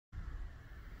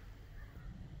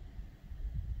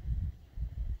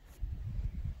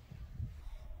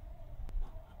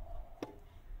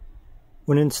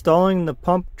When installing the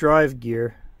pump drive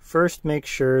gear, first make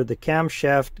sure the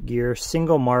camshaft gear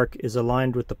single mark is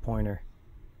aligned with the pointer.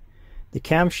 The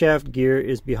camshaft gear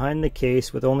is behind the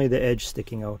case with only the edge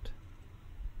sticking out.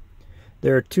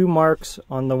 There are two marks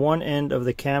on the one end of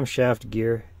the camshaft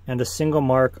gear and a single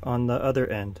mark on the other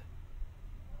end.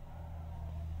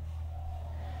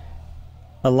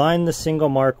 Align the single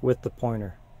mark with the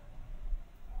pointer.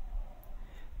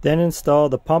 Then install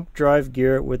the pump drive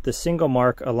gear with the single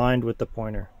mark aligned with the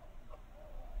pointer.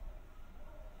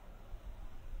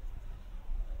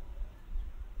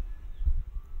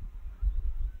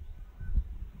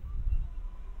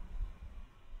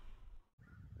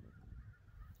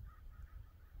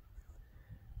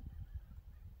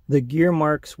 The gear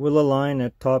marks will align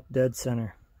at top dead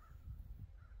center.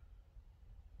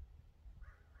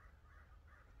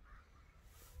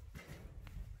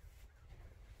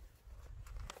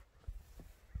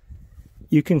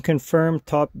 You can confirm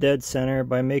top dead center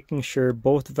by making sure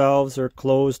both valves are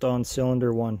closed on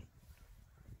cylinder 1.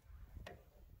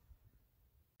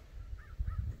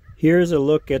 Here's a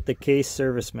look at the case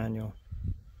service manual.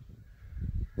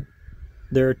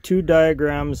 There are two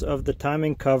diagrams of the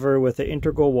timing cover with an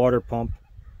integral water pump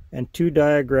and two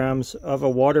diagrams of a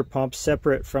water pump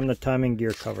separate from the timing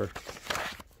gear cover.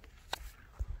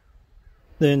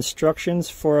 The instructions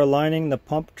for aligning the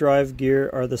pump drive gear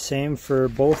are the same for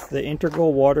both the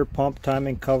integral water pump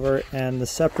timing cover and the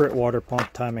separate water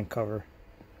pump timing cover.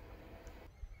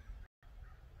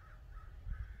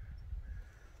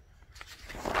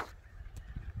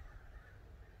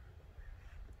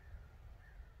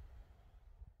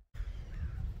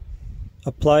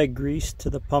 Apply grease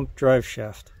to the pump drive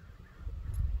shaft.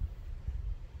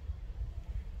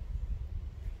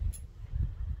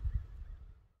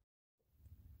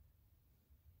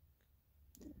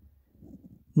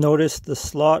 Notice the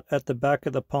slot at the back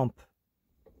of the pump.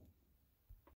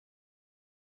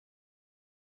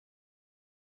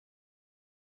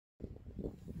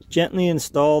 Gently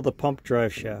install the pump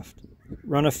drive shaft.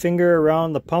 Run a finger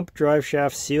around the pump drive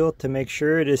shaft seal to make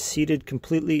sure it is seated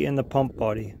completely in the pump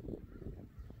body.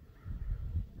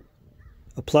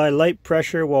 Apply light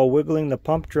pressure while wiggling the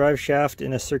pump drive shaft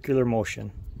in a circular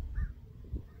motion.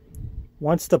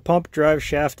 Once the pump drive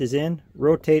shaft is in,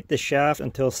 rotate the shaft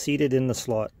until seated in the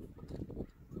slot.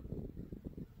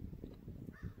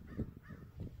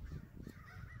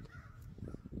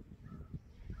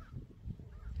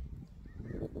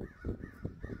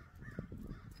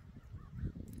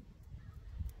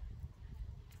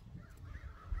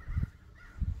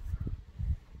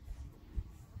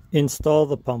 Install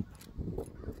the pump.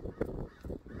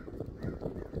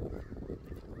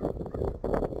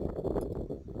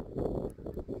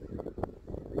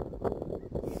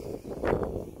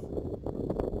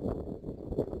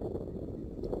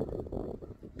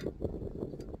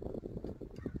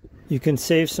 You can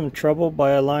save some trouble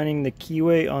by aligning the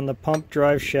keyway on the pump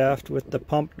drive shaft with the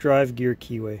pump drive gear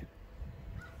keyway.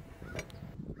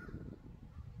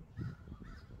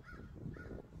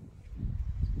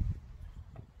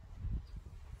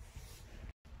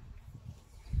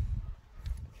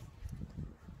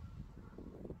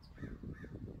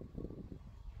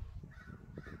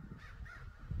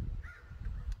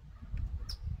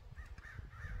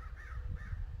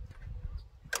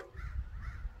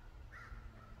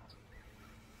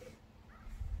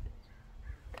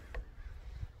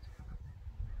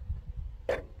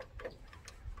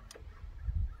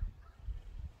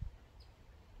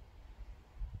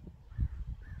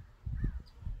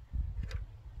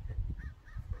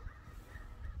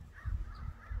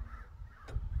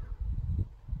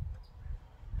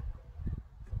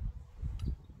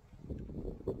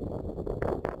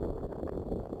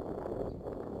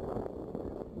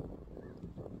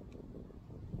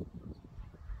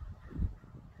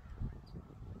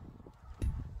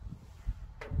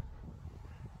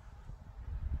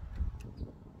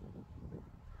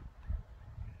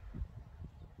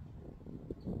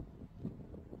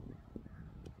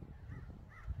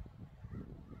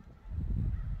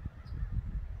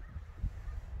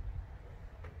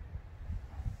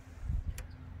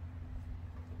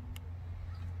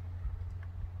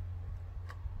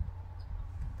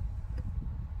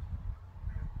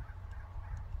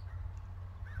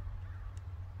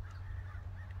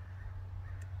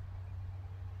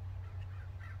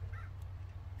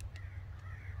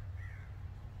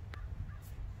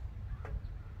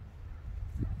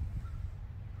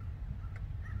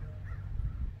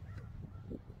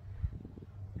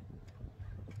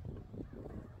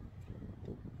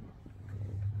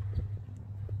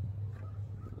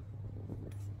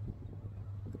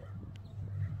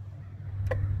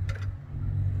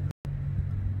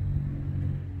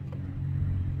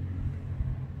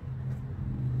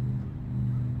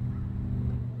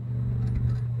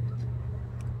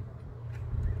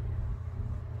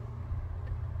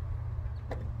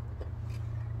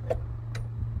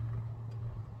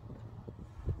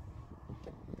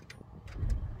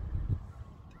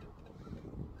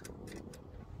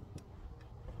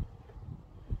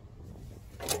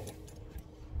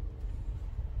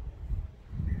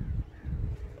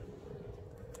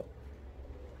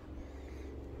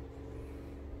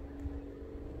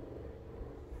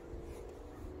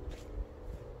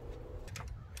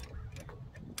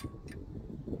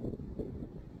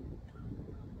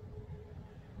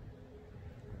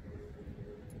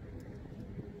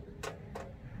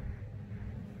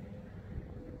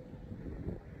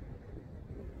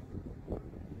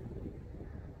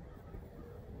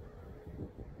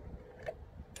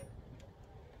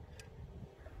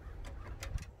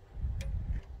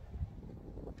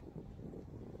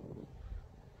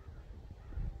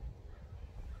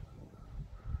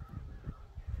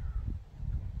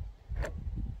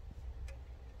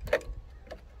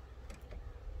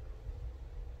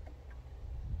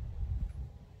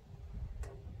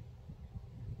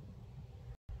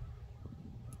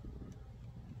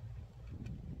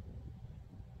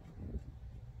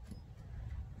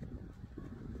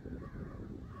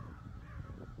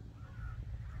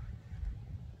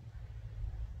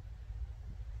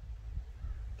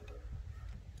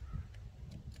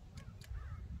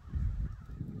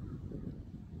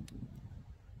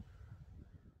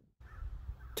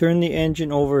 Turn the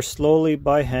engine over slowly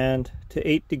by hand to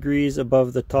 8 degrees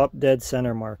above the top dead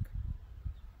center mark.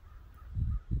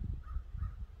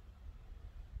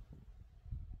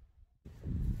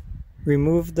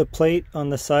 Remove the plate on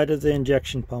the side of the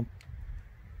injection pump.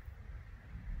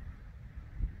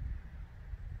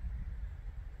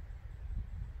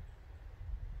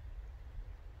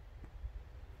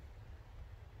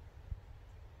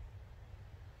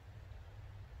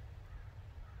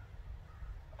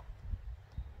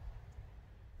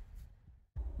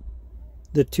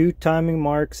 The two timing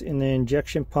marks in the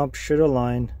injection pump should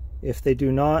align. If they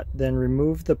do not, then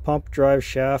remove the pump drive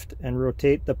shaft and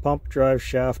rotate the pump drive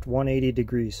shaft 180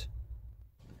 degrees.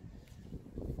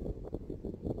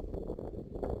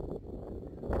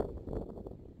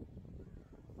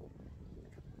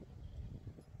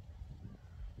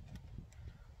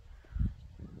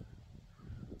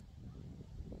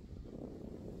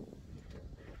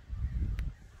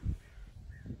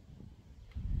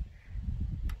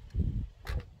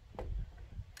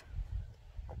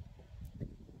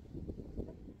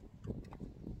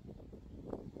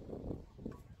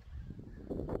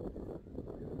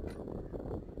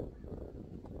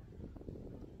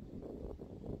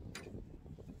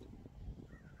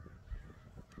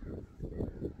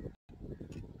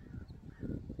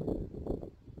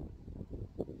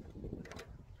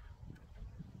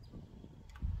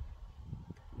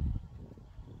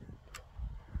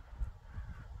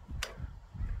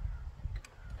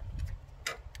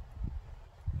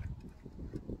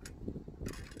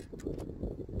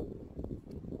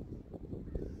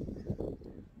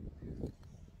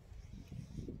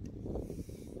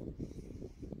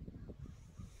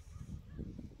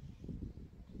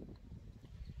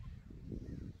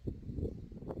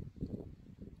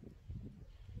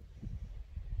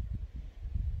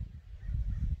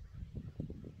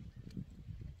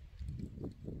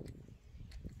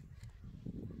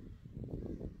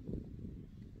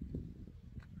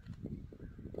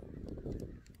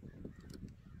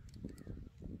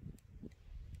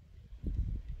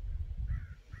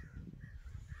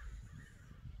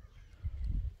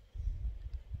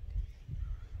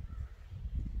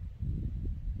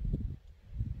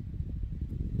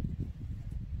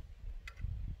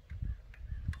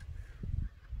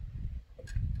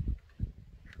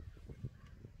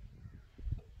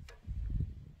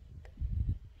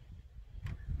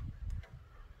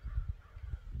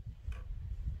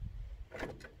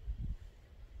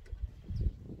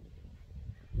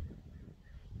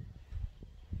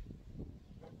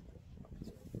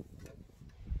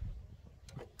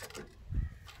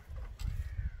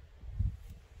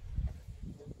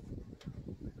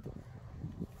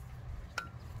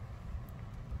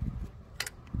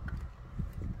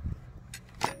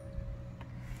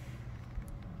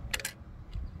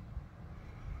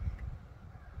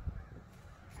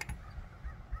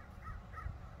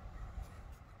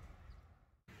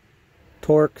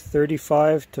 Torque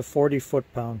 35 to 40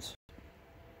 foot-pounds.